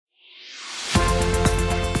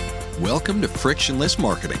Welcome to Frictionless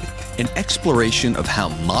Marketing, an exploration of how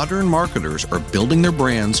modern marketers are building their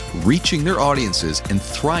brands, reaching their audiences, and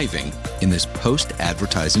thriving in this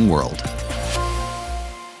post-advertising world.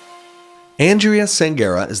 Andrea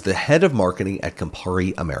Sengara is the head of marketing at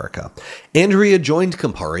CAMPARI America. Andrea joined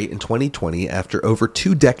CAMPARI in 2020 after over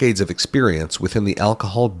 2 decades of experience within the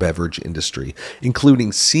alcohol beverage industry,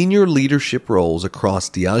 including senior leadership roles across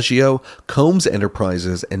Diageo, Combs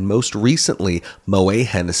Enterprises, and most recently, Moët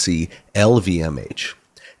Hennessy LVMH.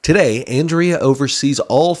 Today, Andrea oversees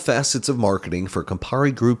all facets of marketing for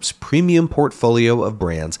CAMPARI Group's premium portfolio of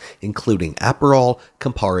brands, including Aperol,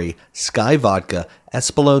 CAMPARI, Sky Vodka,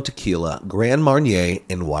 Espolòn Tequila, Grand Marnier,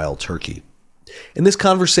 and Wild Turkey. In this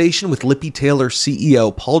conversation with Lippy Taylor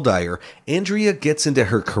CEO Paul Dyer, Andrea gets into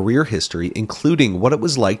her career history, including what it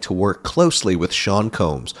was like to work closely with Sean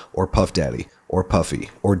Combs, or Puff Daddy, or Puffy,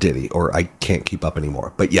 or Diddy, or I can't keep up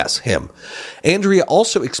anymore, but yes, him. Andrea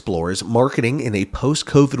also explores marketing in a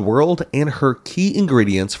post-COVID world and her key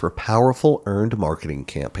ingredients for powerful earned marketing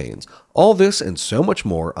campaigns. All this and so much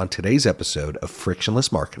more on today's episode of Frictionless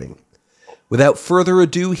Marketing. Without further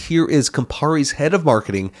ado, here is CAMPARI's head of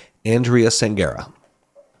marketing, Andrea Sengara.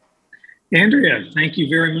 Andrea, thank you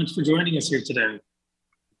very much for joining us here today.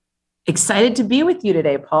 Excited to be with you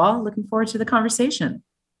today, Paul. Looking forward to the conversation.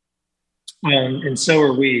 And so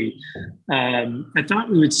are we. I thought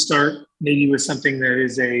we would start maybe with something that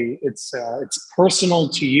is it's personal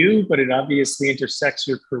to you, but it obviously intersects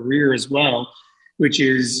your career as well, which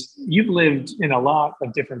is you've lived in a lot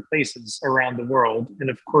of different places around the world. And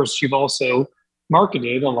of course, you've also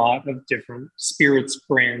marketed a lot of different spirits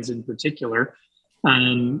brands in particular.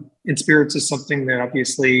 And spirits is something that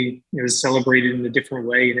obviously is celebrated in a different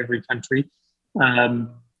way in every country.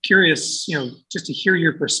 Curious, just to hear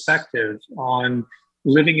your perspective on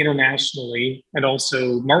living internationally and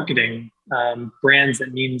also marketing brands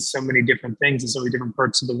that mean so many different things in so many different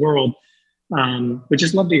parts of the world. Would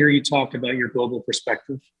just love to hear you talk about your global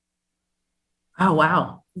perspective. Oh,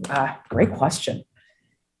 wow. Great question.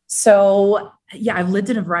 So, yeah, I've lived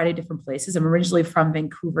in a variety of different places. I'm originally from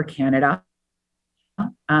Vancouver, Canada.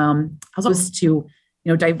 I was exposed to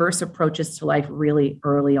diverse approaches to life really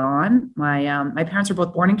early on. My parents were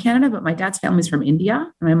both born in Canada, but my dad's family's from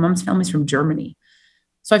India and my mom's family's from Germany.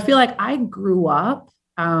 So I feel like I grew up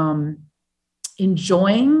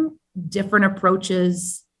enjoying different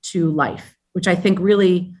approaches to life, which I think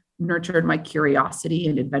really nurtured my curiosity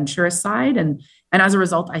and adventurous side. And as a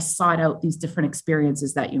result, I sought out these different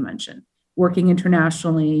experiences that you mentioned, working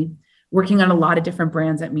internationally, working on a lot of different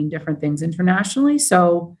brands that mean different things internationally.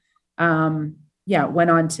 So, went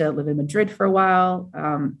on to live in Madrid for a while,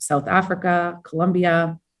 South Africa,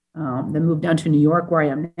 Colombia, then moved down to New York where I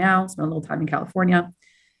am now, spent a little time in California.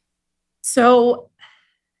 So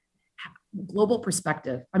global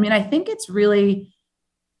perspective. I mean, I think it's really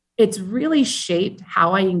shaped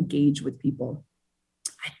how I engage with people.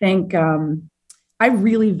 I think I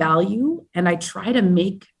really value and I try to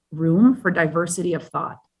make room for diversity of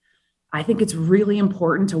thought. I think it's really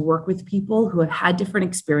important to work with people who have had different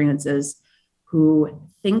experiences, who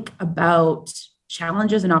think about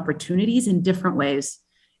challenges and opportunities in different ways.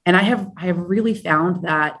 And I have really found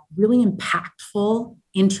that really impactful,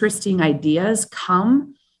 interesting ideas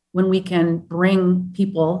come when we can bring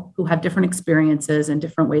people who have different experiences and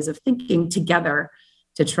different ways of thinking together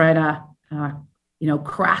to try to,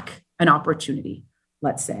 crack an opportunity,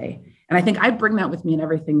 let's say. And I think I bring that with me in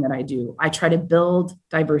everything that I do. I try to build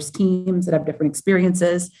diverse teams that have different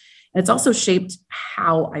experiences. And it's also shaped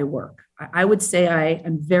how I work. I would say I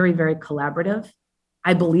am very, very collaborative.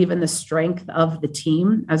 I believe in the strength of the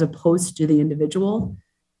team as opposed to the individual.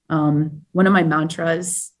 One of my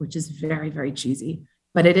mantras, which is very, very cheesy,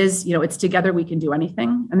 but it is, it's together we can do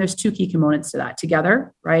anything. And there's 2 key components to that.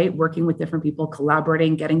 Together, right? Working with different people,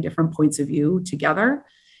 collaborating, getting different points of view together.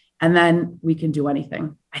 And then we can do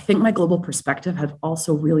anything. I think my global perspective has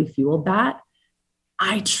also really fueled that.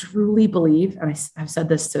 I truly believe, and I've said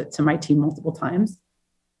this to my team multiple times,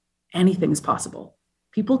 anything is possible.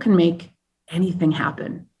 People can make anything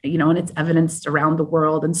happen, and it's evidenced around the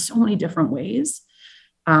world in so many different ways.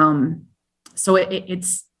 So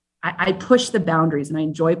I push the boundaries, and I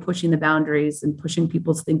enjoy pushing the boundaries and pushing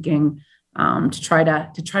people's thinking to try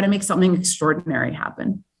to make something extraordinary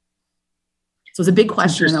happen. So it's a big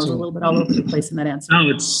question. I was a little bit all over the place in that answer. Oh,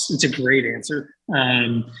 it's a great answer.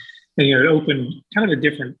 And it opened kind of a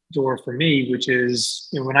different door for me, which is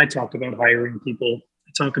when I talk about hiring people,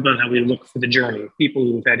 I talk about how we look for the journey, people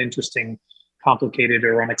who've had interesting, complicated,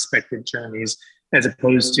 or unexpected journeys, as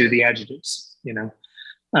opposed to the adjectives.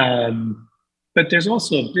 But there's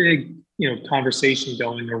also a big, conversation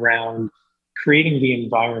going around creating the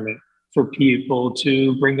environment for people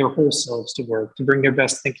to bring their whole selves to work, to bring their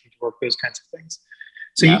best thinking to work, those kinds of things.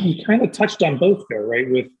 So you kind of touched on both there, right?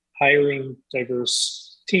 With hiring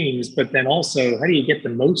diverse teams, but then also how do you get the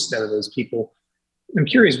most out of those people? I'm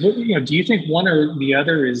curious, do you think one or the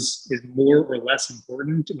other is more or less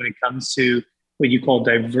important when it comes to what you call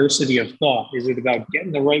diversity of thought? Is it about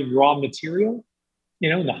getting the right raw material,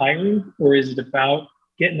 in the hiring, or is it about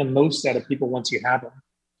getting the most out of people once you have them?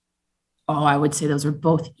 Oh, I would say those are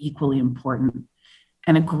both equally important.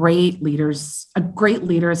 And a great leaders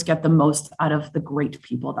get the most out of the great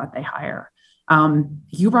people that they hire.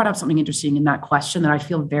 You brought up something interesting in that question that I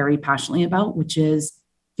feel very passionately about, which is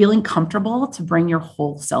feeling comfortable to bring your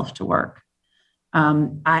whole self to work.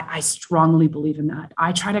 I strongly believe in that.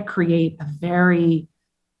 I try to create a very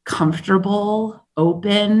comfortable,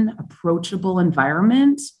 open, approachable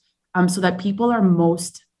environment so that people are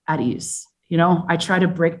most at ease. I try to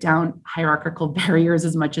break down hierarchical barriers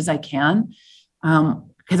as much as I can,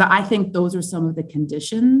 because I think those are some of the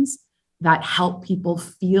conditions that help people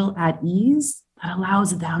feel at ease, that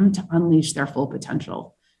allows them to unleash their full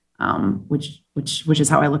potential, which is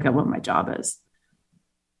how I look at what my job is.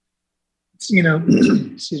 Excuse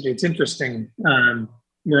me, it's interesting.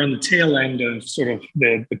 We're on the tail end of sort of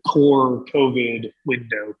the core COVID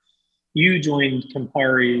window. You joined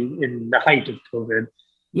CAMPARI in the height of COVID.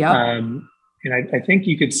 Yeah. And I think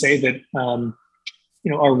you could say that,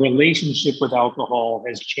 our relationship with alcohol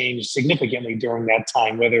has changed significantly during that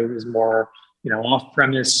time, whether it was more,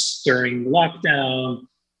 off-premise during lockdown,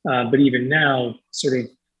 but even now, sort of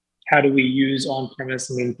how do we use on-premise?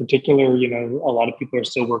 And in particular, a lot of people are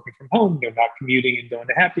still working from home. They're not commuting and going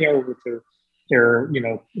to happy hour with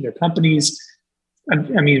their companies.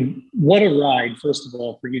 I mean, what a ride, first of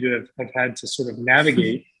all, for you to have had to sort of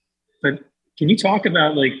navigate. But can you talk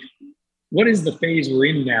about what is the phase we're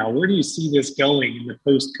in now? Where do you see this going in the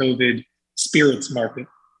post-COVID spirits market?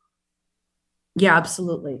 Yeah,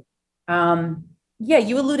 absolutely.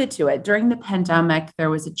 You alluded to it. During the pandemic, there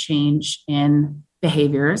was a change in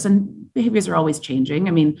behaviors, and behaviors are always changing.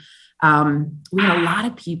 I mean, we had a lot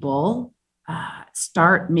of people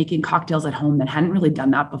start making cocktails at home that hadn't really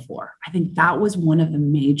done that before. I think that was one of the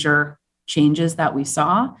major changes that we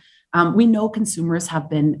saw. We know consumers have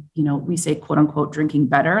been, we say, quote unquote, drinking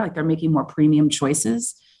better, like they're making more premium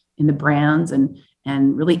choices in the brands and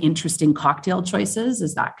really interesting cocktail choices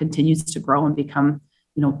as that continues to grow and become,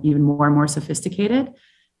 even more and more sophisticated.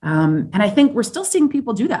 And I think we're still seeing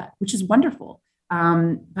people do that, which is wonderful.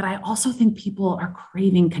 But I also think people are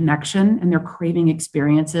craving connection and they're craving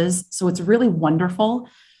experiences. So it's really wonderful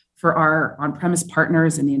for our on-premise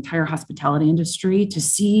partners in the entire hospitality industry to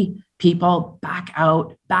see people back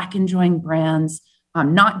out, back enjoying brands,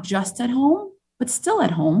 not just at home, but still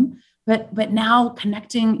at home, but now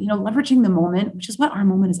connecting, leveraging the moment, which is what our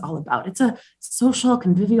moment is all about. It's a social,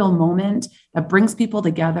 convivial moment that brings people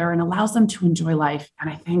together and allows them to enjoy life. And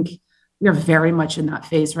I think we are very much in that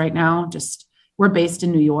phase right now. We're based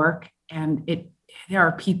in New York, and there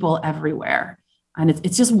are people everywhere. And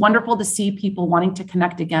it's just wonderful to see people wanting to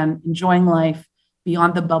connect again, enjoying life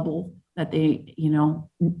beyond the bubble that they,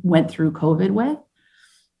 went through COVID with.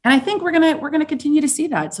 And I think we're gonna continue to see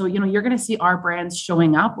that. So, you're gonna see our brands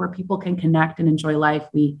showing up where people can connect and enjoy life.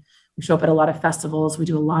 We show up at a lot of festivals. We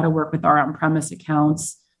do a lot of work with our on-premise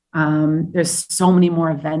accounts. There's so many more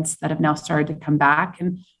events that have now started to come back,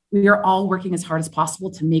 and we are all working as hard as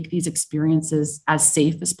possible to make these experiences as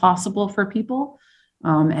safe as possible for people.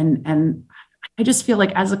 And I just feel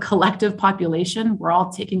like as a collective population, we're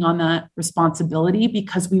all taking on that responsibility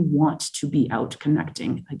because we want to be out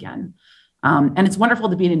connecting again. And it's wonderful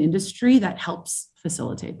to be in an industry that helps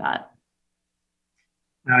facilitate that.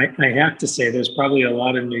 I have to say, there's probably a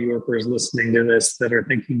lot of New Yorkers listening to this that are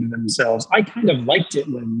thinking to themselves, I kind of liked it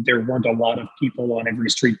when there weren't a lot of people on every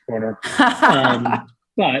street corner.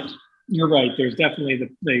 But you're right. There's definitely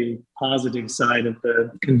the positive side of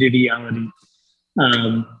the conviviality.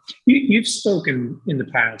 You've spoken in the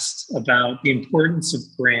past about the importance of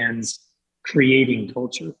brands creating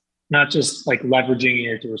culture, not just like leveraging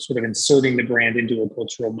it or sort of inserting the brand into a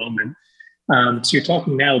cultural moment. So you're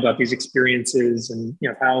talking now about these experiences and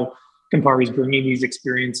how CAMPARI is bringing these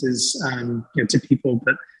experiences to people.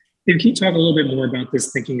 But can you talk a little bit more about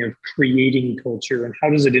this thinking of creating culture and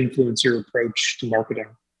how does it influence your approach to marketing?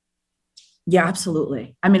 Yeah,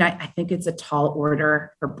 absolutely. I mean, I think it's a tall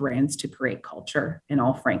order for brands to create culture, in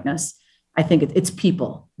all frankness. I think it's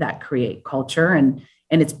people that create culture, and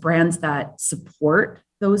it's brands that support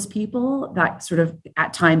those people that sort of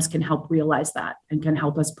at times can help realize that and can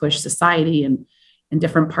help us push society and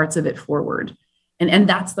different parts of it forward. And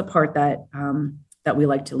that's the part that that we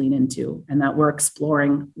like to lean into, and that we're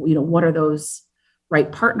exploring, what are those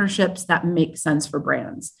right partnerships that make sense for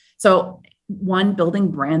brands. So one,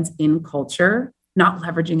 building brands in culture, not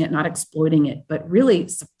leveraging it, not exploiting it, but really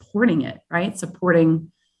supporting it, right?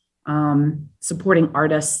 Supporting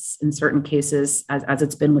artists in certain cases, as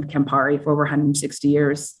it's been with CAMPARI for over 160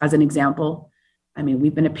 years, as an example. I mean,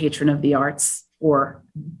 we've been a patron of the arts for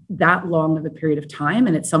that long of a period of time,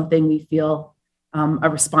 and it's something we feel a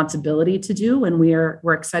responsibility to do, and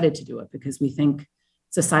we're excited to do it because we think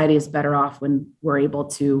society is better off when we're able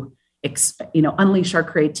to unleash our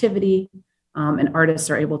creativity, and artists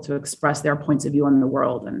are able to express their points of view on the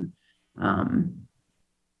world. And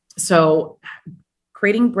so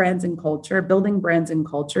creating brands and culture, building brands and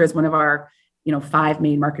culture is one of our 5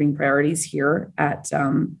 main marketing priorities here at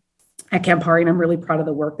CAMPARI, and I'm really proud of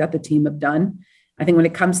the work that the team have done. I think when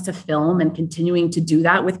it comes to film and continuing to do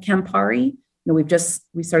that with CAMPARI, we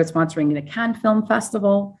started sponsoring the Cannes Film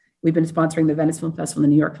Festival. We've been sponsoring the Venice Film Festival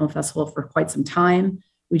and the New York Film Festival for quite some time.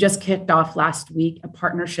 We just kicked off last week a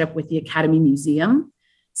partnership with the Academy Museum.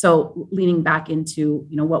 So leaning back into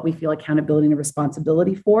what we feel accountability and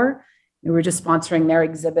responsibility for. We're just sponsoring their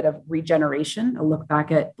exhibit of Regeneration, a look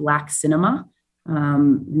back at Black cinema,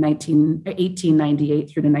 1898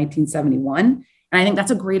 through to 1971. And I think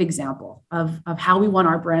that's a great example of how we want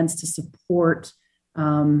our brands to support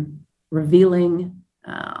revealing,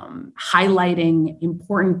 highlighting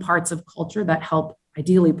important parts of culture that help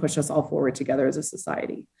ideally push us all forward together as a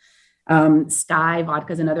society. Sky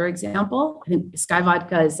Vodka is another example. I think Sky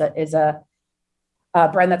Vodka is a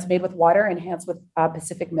brand that's made with water enhanced with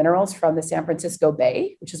Pacific minerals from the San Francisco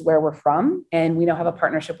Bay, which is where we're from. And we now have a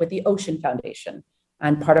partnership with the Ocean Foundation.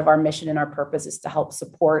 And part of our mission and our purpose is to help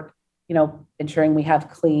support, ensuring we have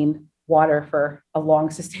clean water for a long,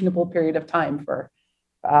 sustainable period of time for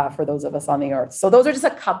those of us on the earth. So those are just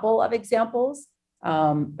a couple of examples,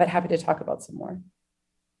 but happy to talk about some more.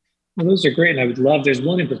 Well, those are great. And there's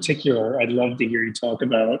one in particular I'd love to hear you talk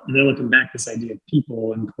about. And then looking back, this idea of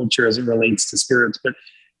people and culture as it relates to spirits.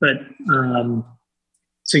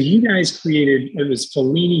 So you guys created, it was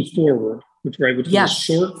Fellini Forward, which was a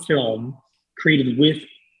short film created with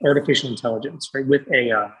artificial intelligence, right? With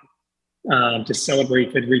AI, to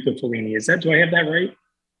celebrate Federico Fellini. Do I have that right?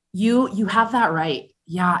 You have that right.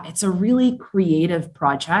 Yeah, it's a really creative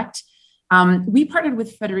project. We partnered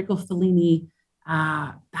with Federico Fellini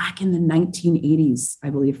back in the 1980s, I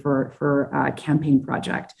believe, for a campaign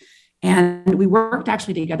project. And we worked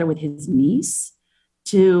actually together with his niece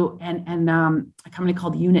and a company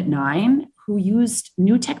called Unit 9, who used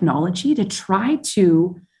new technology to try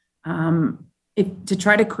to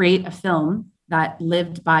create a film that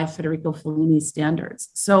lived by Federico Fellini's standards.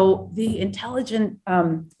 So the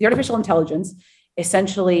artificial intelligence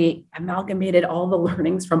essentially amalgamated all the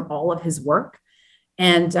learnings from all of his work,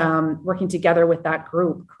 and working together with that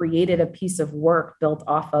group created a piece of work built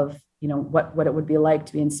off of what it would be like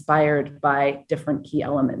to be inspired by different key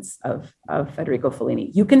elements of Federico Fellini.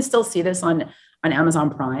 You can still see this on Amazon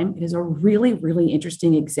Prime. It is a really, really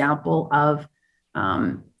interesting example of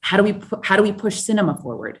how do we push cinema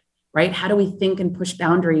forward, right? How do we think and push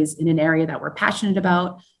boundaries in an area that we're passionate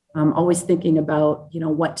about? Always thinking about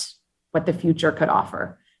what the future could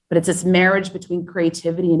offer. But it's this marriage between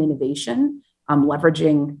creativity and innovation,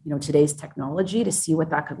 leveraging today's technology to see what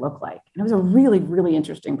that could look like. And it was a really, really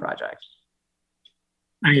interesting project.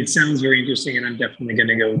 It sounds very interesting, and I'm definitely going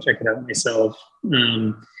to go check it out myself.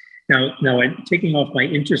 Now I'm taking off my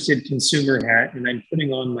interested consumer hat and I'm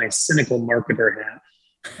putting on my cynical marketer hat.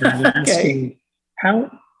 And I'm asking, how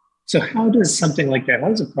does something like that, how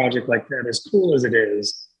does a project like that, as cool as it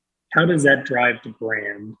is, how does that drive the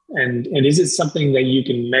brand? And is it something that you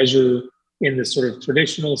can measure in the sort of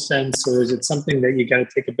traditional sense, or is it something that you got to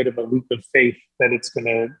take a bit of a leap of faith that it's going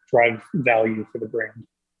to drive value for the brand?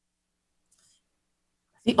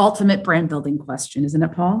 The ultimate brand building question, isn't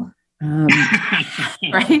it, Paul?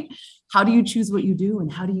 Right? How do you choose what you do,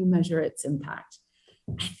 and how do you measure its impact?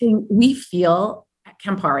 I think we feel at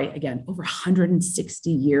CAMPARI, again, over 160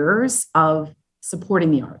 years of supporting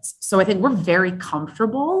the arts. So I think we're very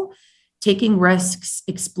comfortable taking risks,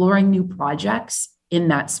 exploring new projects in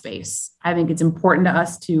that space. I think it's important to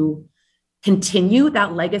us to continue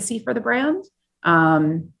that legacy for the brand.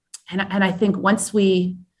 And I think once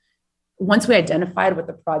we identified what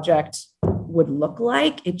the project would look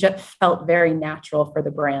like, it just felt very natural for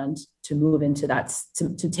the brand to move into that,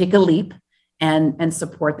 to take a leap and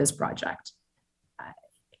support this project.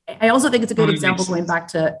 I also think it's a good example going back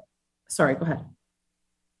to, sorry, go ahead.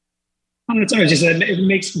 It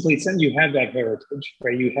makes complete sense. You have that heritage,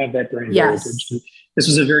 right? You have that brand heritage. this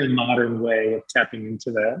was a very modern way of tapping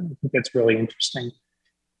into that. I think that's really interesting.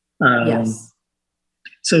 Yes.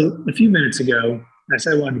 So a few minutes ago, I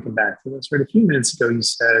said I wanted to come back to this, right? A few minutes ago, you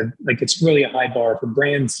said, like, it's really a high bar for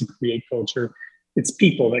brands to create culture. It's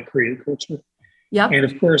people that create culture. Yep. And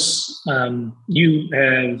of course, you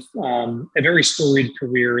have a very storied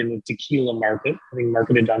career in the tequila market, having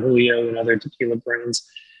marketed Don Julio and other tequila brands.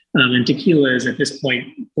 And tequila is at this point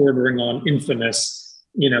bordering on infamous,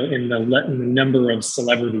 in the number of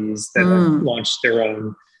celebrities that have launched their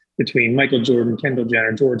own, between Michael Jordan, Kendall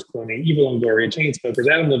Jenner, George Clooney, Eva Longoria, Chainsmokers,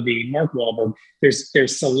 Adam Levine, Mark Wahlberg.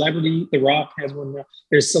 There's celebrity. The Rock has one now.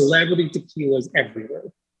 There's celebrity tequilas everywhere.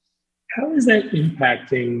 How is that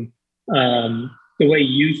impacting the way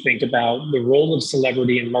you think about the role of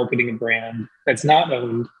celebrity in marketing a brand that's not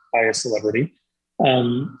owned by a celebrity?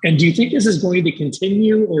 And do you think this is going to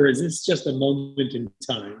continue, or is this just a moment in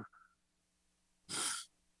time?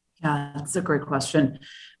 Yeah, that's a great question.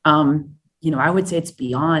 I would say it's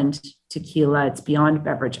beyond tequila, it's beyond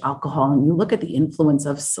beverage alcohol. And you look at the influence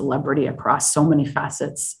of celebrity across so many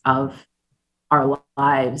facets of our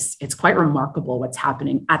lives, it's quite remarkable what's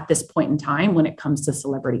happening at this point in time when it comes to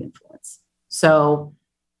celebrity influence. So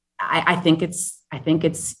I think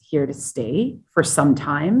it's here to stay for some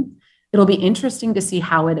time. It'll be interesting to see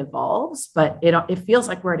how it evolves, but it feels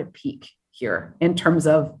like we're at a peak here in terms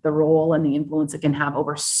of the role and the influence it can have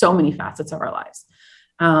over so many facets of our lives.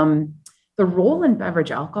 The role in beverage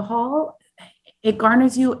alcohol, it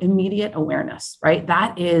garners you immediate awareness, right?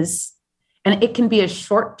 That is, and it can be a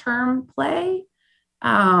short-term play,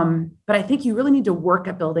 but I think you really need to work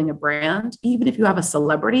at building a brand, even if you have a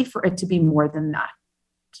celebrity, for it to be more than that.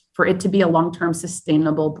 For it to be a long-term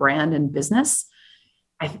sustainable brand and business,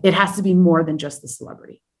 it has to be more than just the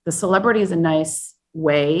celebrity. The celebrity is a nice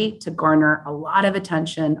way to garner a lot of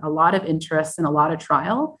attention, a lot of interest, and a lot of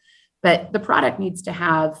trial, but the product needs to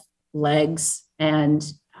have legs and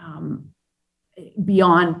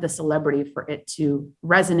beyond the celebrity for it to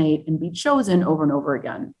resonate and be chosen over and over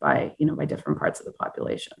again by different parts of the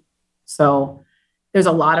population. So there's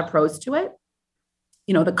a lot of pros to it.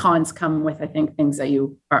 The cons come with, I think, things that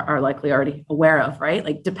you are likely already aware of, right?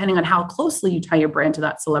 Like, depending on how closely you tie your brand to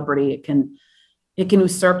that celebrity, it can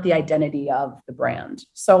usurp the identity of the brand.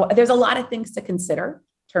 So there's a lot of things to consider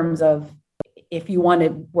in terms of if you want to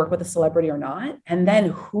work with a celebrity or not. And then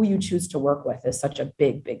who you choose to work with is such a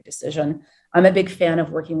big, big decision. I'm a big fan of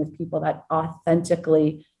working with people that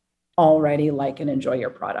authentically already like and enjoy your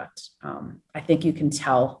product. I think you can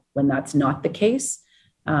tell when that's not the case.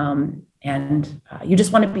 And you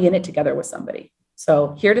just want to be in it together with somebody.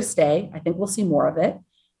 So here to stay. I think we'll see more of it.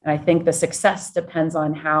 And I think the success depends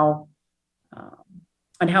on how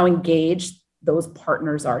engaged those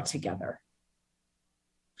partners are together.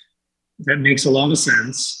 That makes a lot of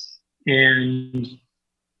sense. And,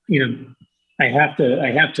 I have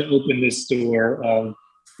to open this door of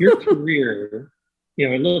your career.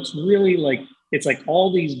 It looks really like it's like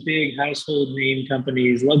all these big household name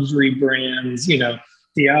companies, luxury brands,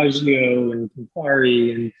 Diageo and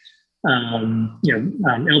Campari and,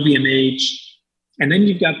 LVMH. And then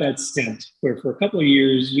you've got that stint where for a couple of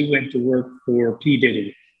years you went to work for P.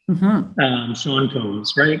 Diddy, Sean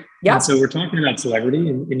Combs, right? Yeah. And so we're talking about celebrity,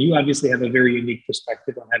 and you obviously have a very unique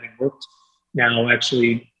perspective on having worked now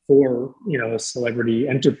actually for, a celebrity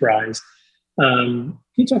enterprise. Can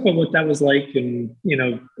you talk about what that was like and,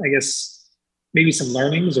 I guess maybe some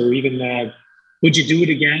learnings or even would you do it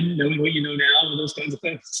again, knowing what you know now and those kinds of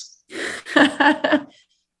things?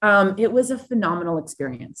 It was a phenomenal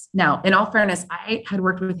experience. Now, in all fairness, I had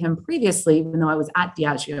worked with him previously, even though I was at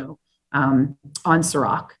Diageo on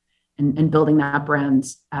Ciroc and building that brand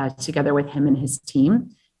together with him and his team.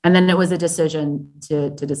 And then it was a decision to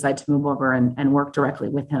decide to move over and work directly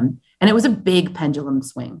with him. And it was a big pendulum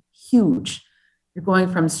swing, huge. You're going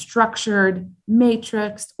from structured,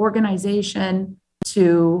 matrixed organization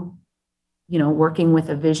to, working with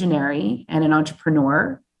a visionary and an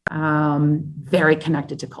entrepreneur, very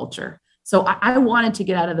connected to culture. So I wanted to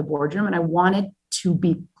get out of the boardroom and I wanted to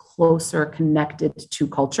be closer connected to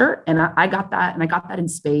culture. And I got that, and I got that in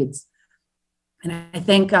spades. And I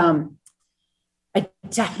think I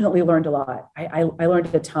definitely learned a lot. I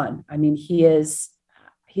learned a ton. I mean, he's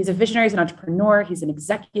a visionary, he's an entrepreneur, he's an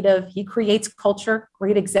executive, he creates culture,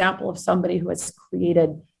 great example of somebody who has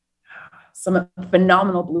created some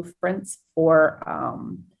phenomenal blueprints for,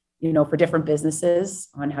 for different businesses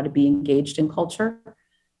on how to be engaged in culture.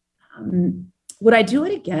 Would I do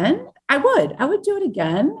it again? I would do it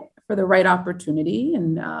again for the right opportunity.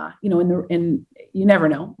 And, you never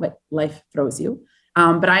know what life throws you.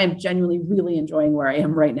 But I am genuinely really enjoying where I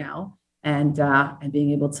am right now and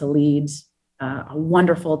being able to lead a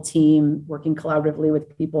wonderful team working collaboratively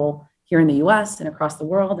with people here in the US and across the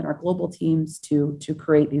world and our global teams to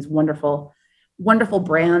create these wonderful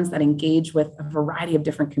brands that engage with a variety of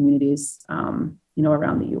different communities,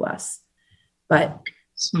 around the US. But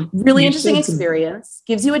really interesting experience,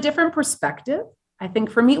 gives you a different perspective. I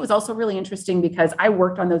think for me, it was also really interesting because I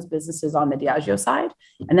worked on those businesses on the Diageo side,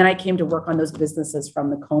 and then I came to work on those businesses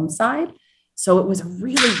from the Combs side. So it was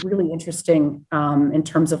really, really interesting in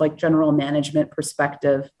terms of like general management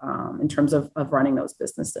perspective, in terms of running those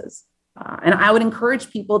businesses. And I would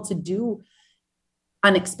encourage people to do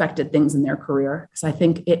unexpected things in their career, because I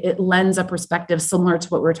think it lends a perspective similar to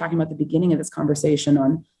what we were talking about at the beginning of this conversation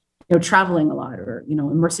on, traveling a lot or,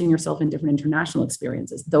 immersing yourself in different international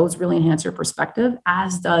experiences. Those really enhance your perspective,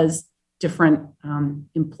 as does different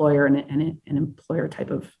employer and employer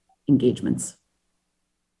type of engagements.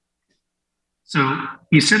 So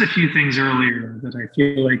you said a few things earlier that I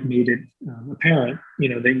feel like made it apparent,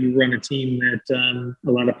 that you run a team that a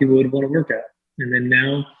lot of people would want to work at. And then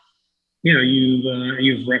now,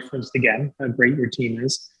 you've referenced again how great your team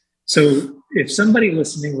is. So if somebody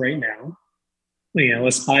listening right now,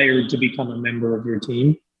 aspired to become a member of your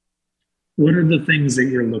team, what are the things that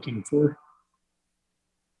you're looking for?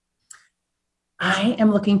 I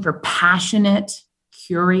am looking for passionate,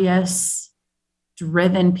 curious,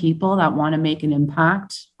 driven people that want to make an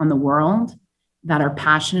impact on the world, that are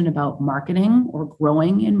passionate about marketing or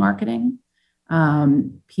growing in marketing,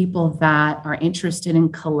 people that are interested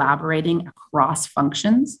in collaborating across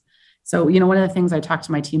functions. So, one of the things I talk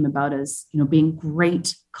to my team about is, being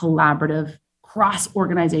great collaborative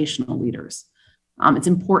cross-organizational leaders. It's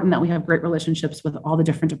important that we have great relationships with all the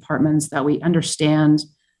different departments, that we understand,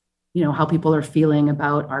 how people are feeling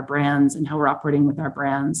about our brands and how we're operating with our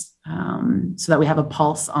brands, so that we have a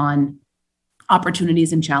pulse on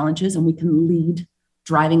opportunities and challenges, and we can lead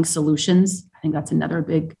driving solutions. I think that's another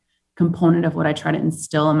big component of what I try to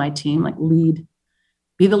instill in my team, like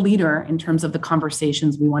be the leader in terms of the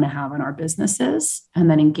conversations we want to have in our businesses, and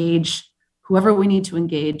then engage whoever we need to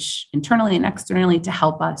engage internally and externally to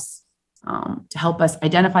help us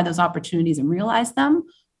identify those opportunities and realize them,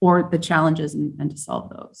 or the challenges and to solve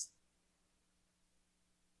those.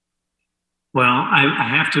 Well, I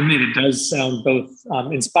have to admit, it does sound both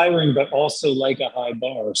inspiring, but also like a high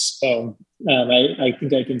bar. So I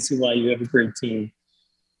think I can see why you have a great team.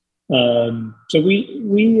 So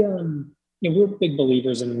we're big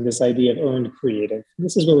believers in this idea of earned creative.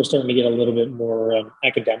 This is where we're starting to get a little bit more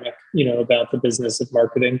academic, about the business of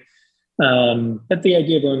marketing. But the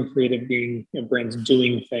idea of earned creative being brands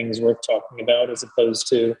doing things worth talking about, as opposed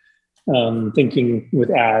to thinking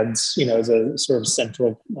with ads, as a sort of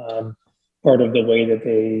central part of the way that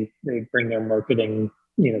they bring their marketing,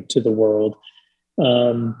 to the world.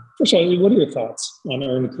 First of all, what are your thoughts on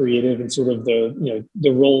earned creative and sort of the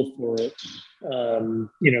role for it,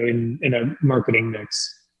 in a marketing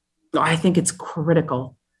mix? I think it's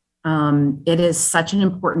critical. It is such an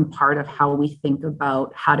important part of how we think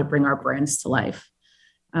about how to bring our brands to life.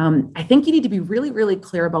 I think you need to be really, really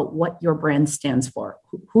clear about what your brand stands for,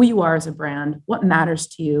 who you are as a brand, what matters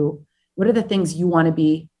to you, what are the things you want to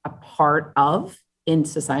be a part of in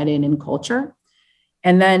society and in culture,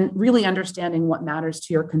 and then really understanding what matters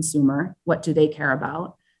to your consumer, what do they care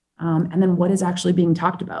about, and then what is actually being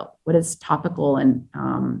talked about, what is topical and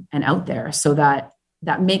out there, so that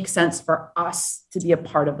makes sense for us to be a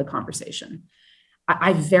part of the conversation.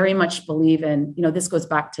 I very much believe in, this goes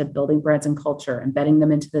back to building brands and culture, embedding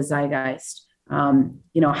them into the zeitgeist.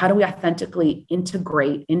 How do we authentically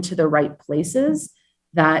integrate into the right places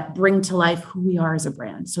that bring to life who we are as a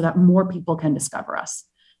brand, so that more people can discover us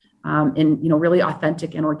in really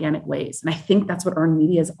authentic and organic ways. And I think that's what earned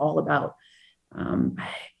media is all about.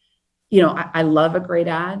 I love a great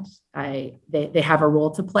ad. They have a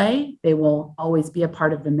role to play. They will always be a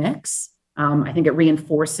part of the mix. I think it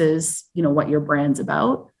reinforces, what your brand's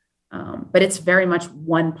about. But it's very much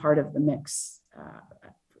one part of the mix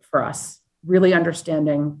for us, really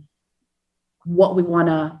understanding what we want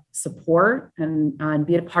to support and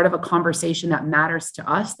be a part of a conversation that matters to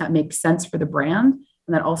us, that makes sense for the brand,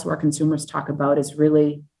 and that also our consumers talk about is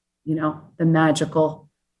really, the magical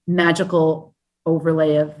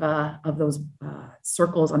overlay of those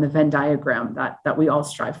circles on the Venn diagram that we all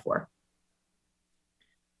strive for.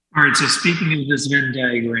 All right. So speaking of this Venn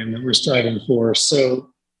diagram that we're striving for,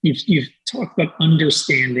 so you've talked about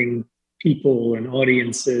understanding people and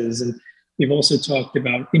audiences, and you've also talked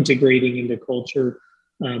about integrating into culture.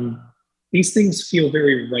 These things feel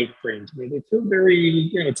very right brain to me. They feel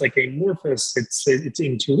very, it's like amorphous. It's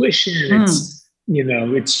intuition. It's,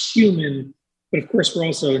 it's human. But of course, we're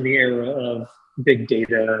also in the era of big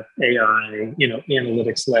data, AI,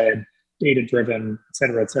 analytics led, data driven, et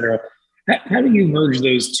cetera, et cetera. How do you merge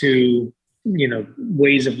those two,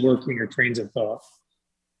 ways of working or trains of thought?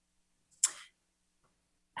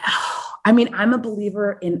 I mean, I'm a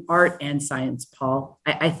believer in art and science, Paul.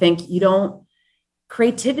 I think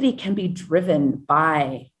creativity can be driven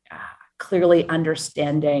by clearly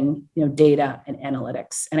understanding, data and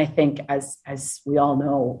analytics. And I think as we all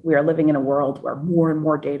know, we are living in a world where more and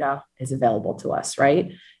more data is available to us,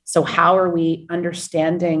 right? So how are we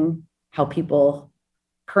understanding how people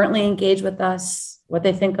currently engage with us, what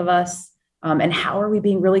they think of us, and how are we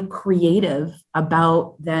being really creative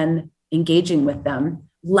about then engaging with them,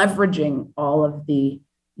 leveraging all of the,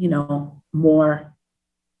 more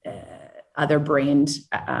other-brained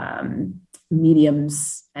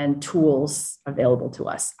mediums and tools available to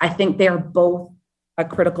us. I think they are both a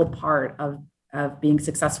critical part of being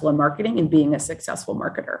successful in marketing and being a successful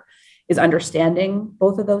marketer, is understanding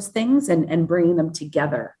both of those things and bringing them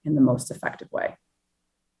together in the most effective way.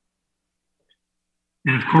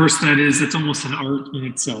 And of course, it's almost an art in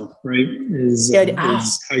itself, right? Is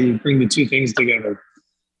how you bring the two things together.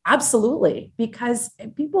 Absolutely. Because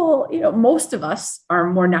people, most of us are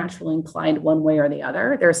more naturally inclined one way or the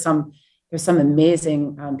other. There's some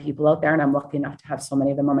amazing people out there, and I'm lucky enough to have so many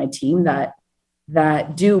of them on my team that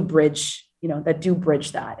do bridge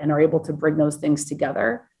that and are able to bring those things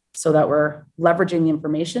together so that we're leveraging the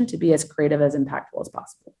information to be as creative, as impactful as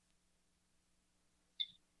possible.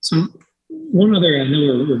 So one other, I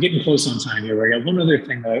know we're getting close on time here. I got one other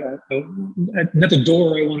thing, another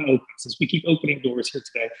door I want to open, since we keep opening doors here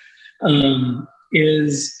today,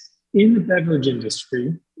 is in the beverage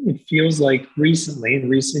industry. It feels like in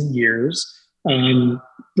recent years,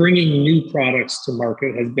 bringing new products to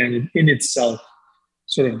market has been in itself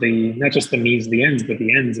sort of not just the means, the ends, but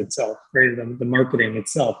the ends itself, right? The marketing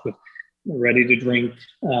itself with ready to drink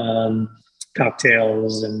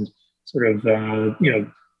cocktails and sort of,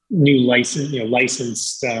 new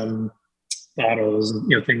licensed bottles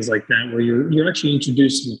and, things like that, where you're actually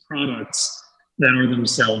introducing products that are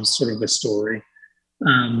themselves sort of a story.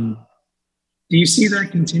 Do you see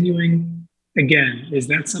that continuing? Again, is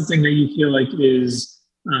that something that you feel like has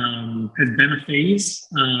been a phase,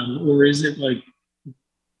 or is it like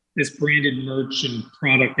this branded merch and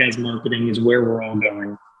product as marketing is where we're all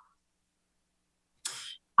going?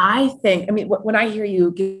 When I hear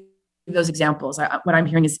you give those examples, what I'm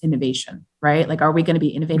hearing is innovation, right? Like, are we going to be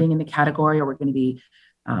innovating in the category, or we're going to be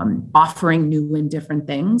offering new and different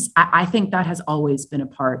things? I think that has always been a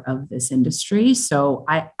part of this industry. So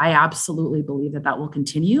I absolutely believe that will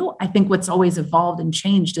continue. I think what's always evolved and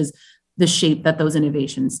changed is the shape that those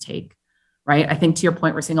innovations take, right? I think, to your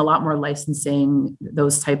point, we're seeing a lot more licensing,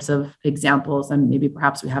 those types of examples, than maybe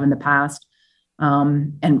perhaps we have in the past.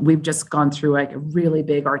 And we've just gone through like a really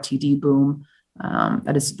big RTD boom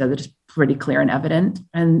that is pretty clear and evident.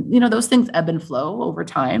 And, those things ebb and flow over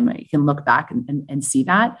time. You can look back and see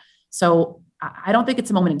that. So I don't think it's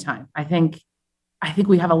a moment in time. I think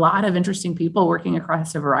we have a lot of interesting people working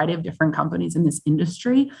across a variety of different companies in this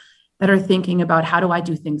industry that are thinking about, how do I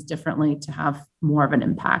do things differently to have more of an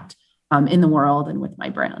impact in the world and with my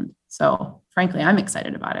brand. So frankly, I'm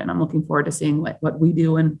excited about it, and I'm looking forward to seeing what we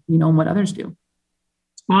do and what others do.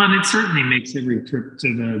 Well, and it certainly makes every trip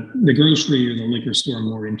to the grocery or the liquor store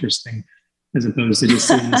more interesting, as opposed to just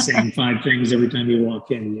seeing the same 5 things every time you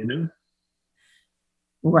walk in,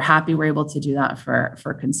 We're happy we're able to do that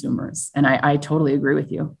for consumers. And I totally agree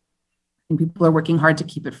with you. I think people are working hard to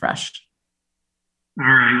keep it fresh. All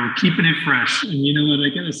right, well, keeping it fresh. And you know what,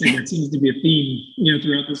 I gotta say, that seems to be a theme,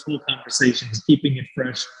 throughout this whole conversation, is keeping it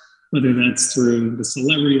fresh, whether that's through the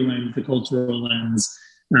celebrity lens, the cultural lens,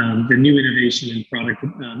 the new innovation and product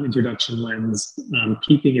introduction lens,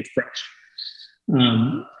 keeping it fresh.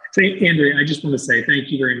 So Andrea, I just want to say thank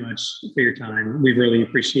you very much for your time. We've really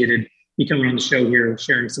appreciated you coming on the show here,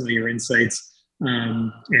 sharing some of your insights, and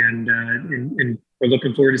we're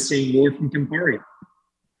looking forward to seeing more from CAMPARI.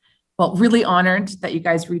 Well, really honored that you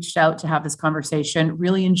guys reached out to have this conversation.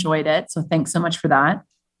 Really enjoyed it. So thanks so much for that.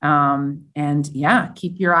 And yeah,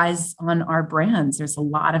 keep your eyes on our brands. There's a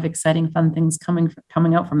lot of exciting, fun things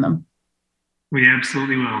coming out from them. We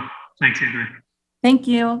absolutely will. Thanks, Andrea. Thank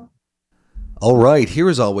you. All right, here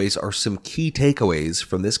as always are some key takeaways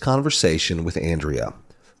from this conversation with Andrea.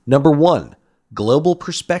 Number 1, global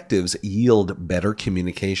perspectives yield better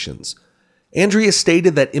communications. Andrea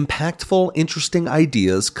stated that impactful, interesting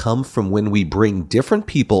ideas come from when we bring different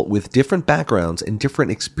people with different backgrounds and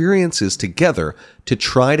different experiences together to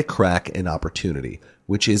try to crack an opportunity.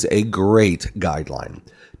 which is a great guideline.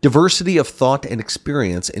 Diversity of thought and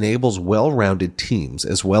experience enables well-rounded teams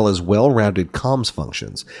as well as well-rounded comms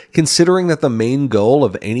functions. Considering that the main goal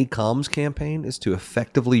of any comms campaign is to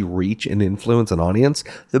effectively reach and influence an audience,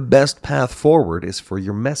 the best path forward is for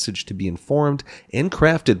your message to be informed and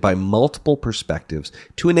crafted by multiple perspectives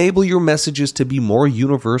to enable your messages to be more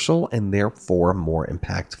universal and therefore more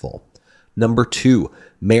impactful. Number 2,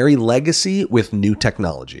 marry legacy with new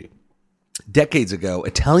technology. Decades ago,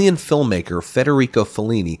 Italian filmmaker Federico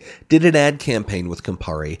Fellini did an ad campaign with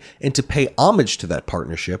Campari, and to pay homage to that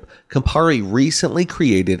partnership, Campari recently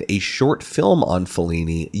created a short film on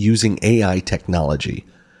Fellini using AI technology.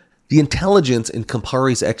 The intelligence in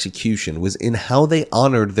Campari's execution was in how they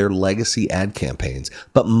honored their legacy ad campaigns,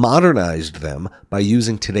 but modernized them by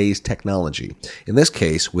using today's technology, in this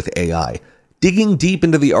case with AI. Digging deep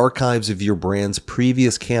into the archives of your brand's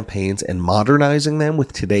previous campaigns and modernizing them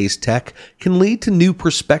with today's tech can lead to new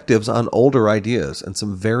perspectives on older ideas and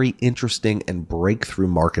some very interesting and breakthrough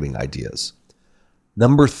marketing ideas.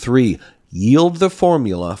 Number 3, yield the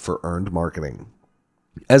formula for earned marketing.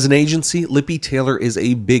 As an agency, Lippy Taylor is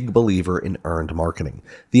a big believer in earned marketing.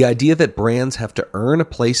 The idea that brands have to earn a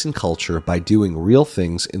place in culture by doing real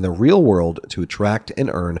things in the real world to attract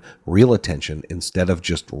and earn real attention instead of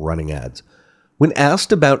just running ads. When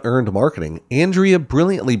asked about earned marketing, Andrea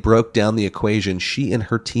brilliantly broke down the equation she and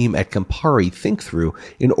her team at Campari think through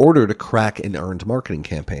in order to crack an earned marketing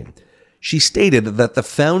campaign. She stated that the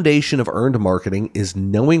foundation of earned marketing is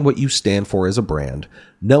knowing what you stand for as a brand,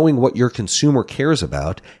 knowing what your consumer cares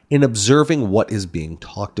about, and observing what is being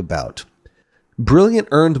talked about. Brilliant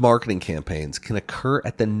earned marketing campaigns can occur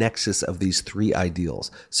at the nexus of these 3 ideals,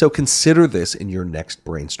 so consider this in your next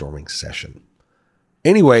brainstorming session.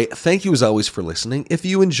 Anyway, thank you as always for listening. If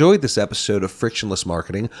you enjoyed this episode of Frictionless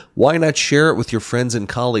Marketing, why not share it with your friends and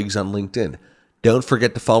colleagues on LinkedIn? Don't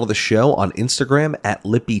forget to follow the show on Instagram at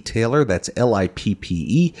Lippy Taylor, that's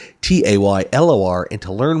LIPPETAYLOR, and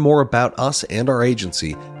to learn more about us and our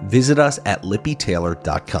agency, visit us at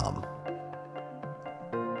lippytaylor.com.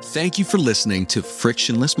 Thank you for listening to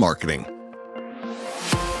Frictionless Marketing.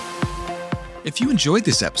 If you enjoyed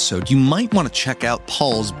this episode, you might want to check out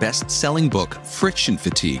Paul's best-selling book, Friction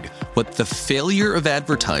Fatigue: What the Failure of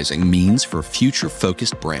Advertising Means for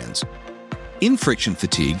Future-Focused Brands. In Friction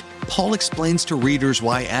Fatigue, Paul explains to readers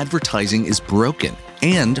why advertising is broken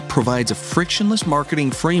and provides a frictionless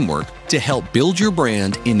marketing framework to help build your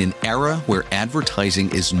brand in an era where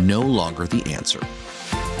advertising is no longer the answer.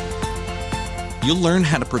 You'll learn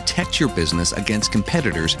how to protect your business against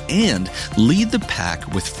competitors and lead the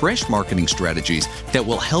pack with fresh marketing strategies that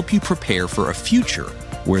will help you prepare for a future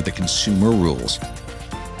where the consumer rules.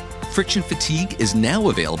 Friction Fatigue is now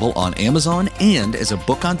available on Amazon and as a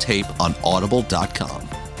book on tape on audible.com.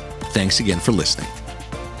 Thanks again for listening.